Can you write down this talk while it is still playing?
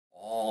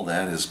All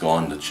that has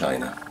gone to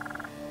China.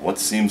 What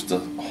seems to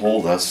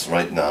hold us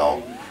right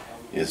now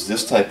is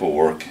this type of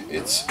work.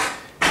 It's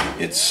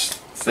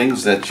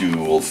things that you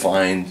will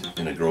find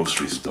in a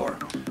grocery store.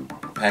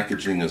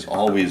 Packaging is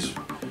always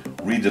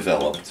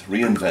redeveloped,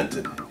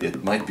 reinvented.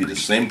 It might be the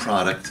same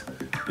product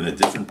in a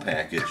different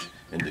package,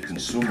 and the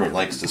consumer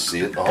likes to see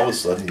it. All of a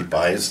sudden he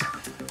buys,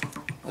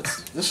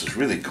 this is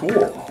really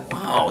cool.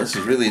 Wow, this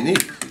is really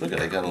neat. Look at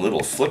it, I got a little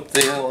flip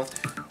there.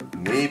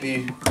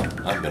 Maybe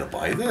I'm going to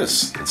buy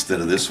this instead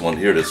of this one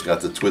here that's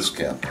got the twist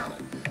cap on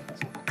it.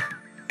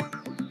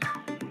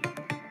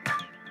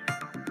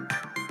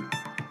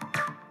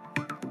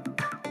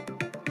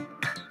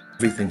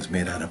 Everything's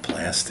made out of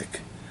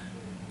plastic.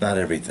 Not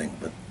everything,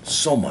 but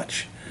so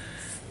much.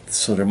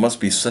 So there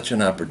must be such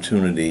an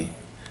opportunity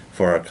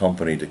for our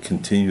company to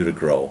continue to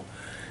grow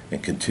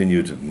and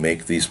continue to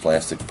make these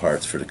plastic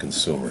parts for the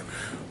consumer.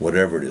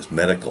 Whatever it is,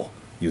 medical.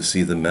 You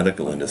see the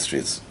medical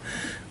industry.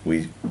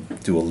 We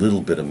do a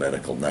little bit of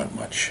medical, not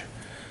much.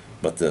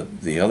 But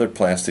the other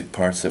plastic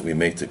parts that we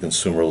make to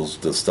consumers,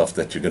 the stuff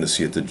that you're going to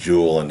see at the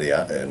Jewel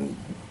and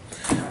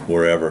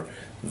wherever,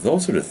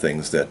 those are the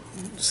things that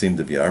seem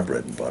to be our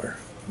bread and butter.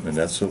 And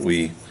that's what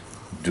we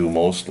do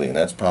mostly, and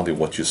that's probably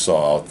what you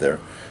saw out there.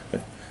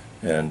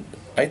 And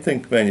I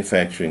think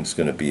manufacturing's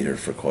going to be here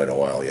for quite a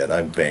while yet.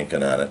 I'm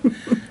banking on it.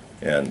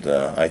 And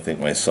I think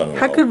my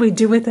son-in-law... How could we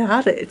do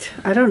without it?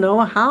 I don't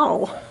know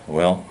how.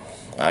 Well,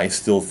 I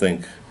still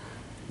think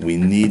we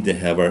need to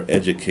have our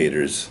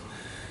educators,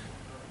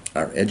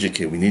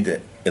 we need to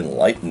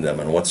enlighten them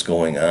on what's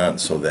going on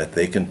so that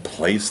they can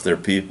place their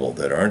people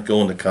that aren't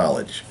going to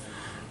college.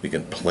 We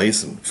can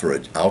place them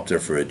out there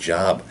for a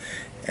job,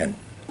 and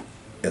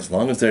as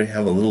long as they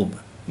have a little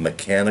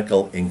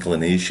mechanical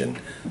inclination,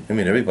 I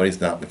mean, everybody's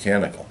not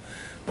mechanical,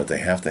 but they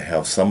have to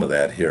have some of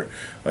that here.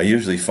 I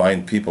usually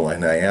find people,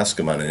 and I ask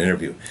them on an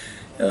interview,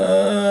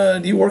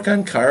 do you work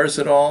on cars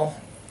at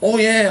all? Oh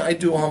yeah, I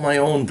do on my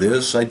own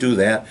this, I do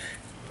that.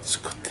 It's a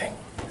good thing.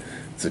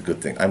 It's a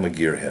good thing. I'm a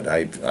gearhead.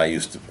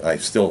 I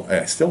still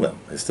am.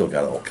 I still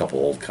got a couple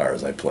old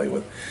cars I play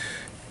with.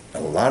 A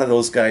lot of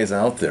those guys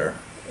out there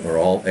are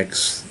all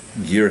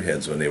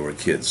ex-gearheads when they were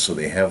kids, so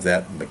they have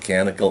that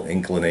mechanical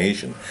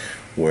inclination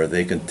where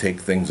they can take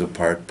things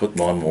apart, put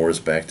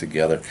lawnmowers back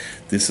together.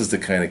 This is the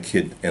kind of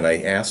kid, and I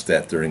asked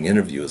that during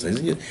interviews. I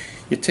said,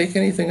 you take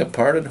anything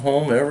apart at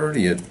home ever? Do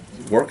you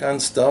work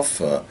on stuff?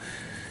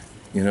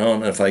 You know,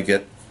 and if I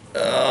get,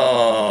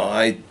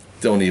 I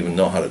don't even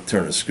know how to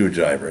turn a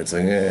screwdriver. It's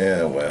like,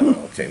 yeah, well,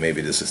 okay,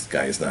 maybe this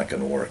guy's not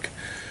going to work.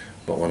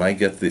 But when I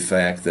get the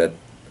fact that,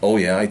 oh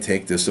yeah, I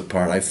take this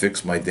apart, I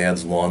fix my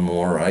dad's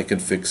lawnmower, I can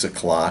fix a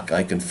clock,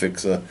 I can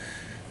fix a...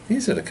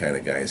 These are the kind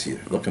of guys you're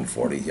looking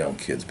for, the young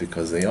kids,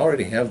 because they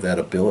already have that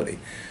ability.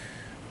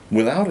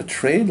 Without a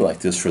trade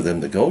like this for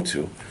them to go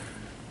to,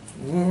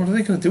 what are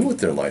they going to do with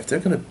their life? They're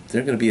going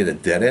to be at a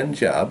dead-end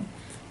job,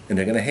 and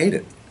they're going to hate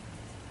it.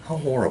 How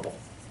horrible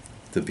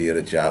to be at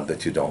a job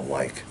that you don't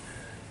like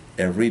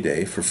every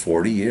day for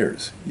 40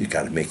 years. You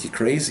got to make you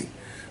crazy.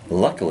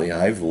 Luckily,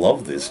 I've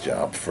loved this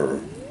job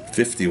for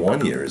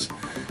 51 years.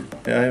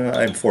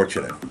 I'm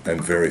fortunate.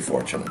 I'm very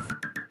fortunate.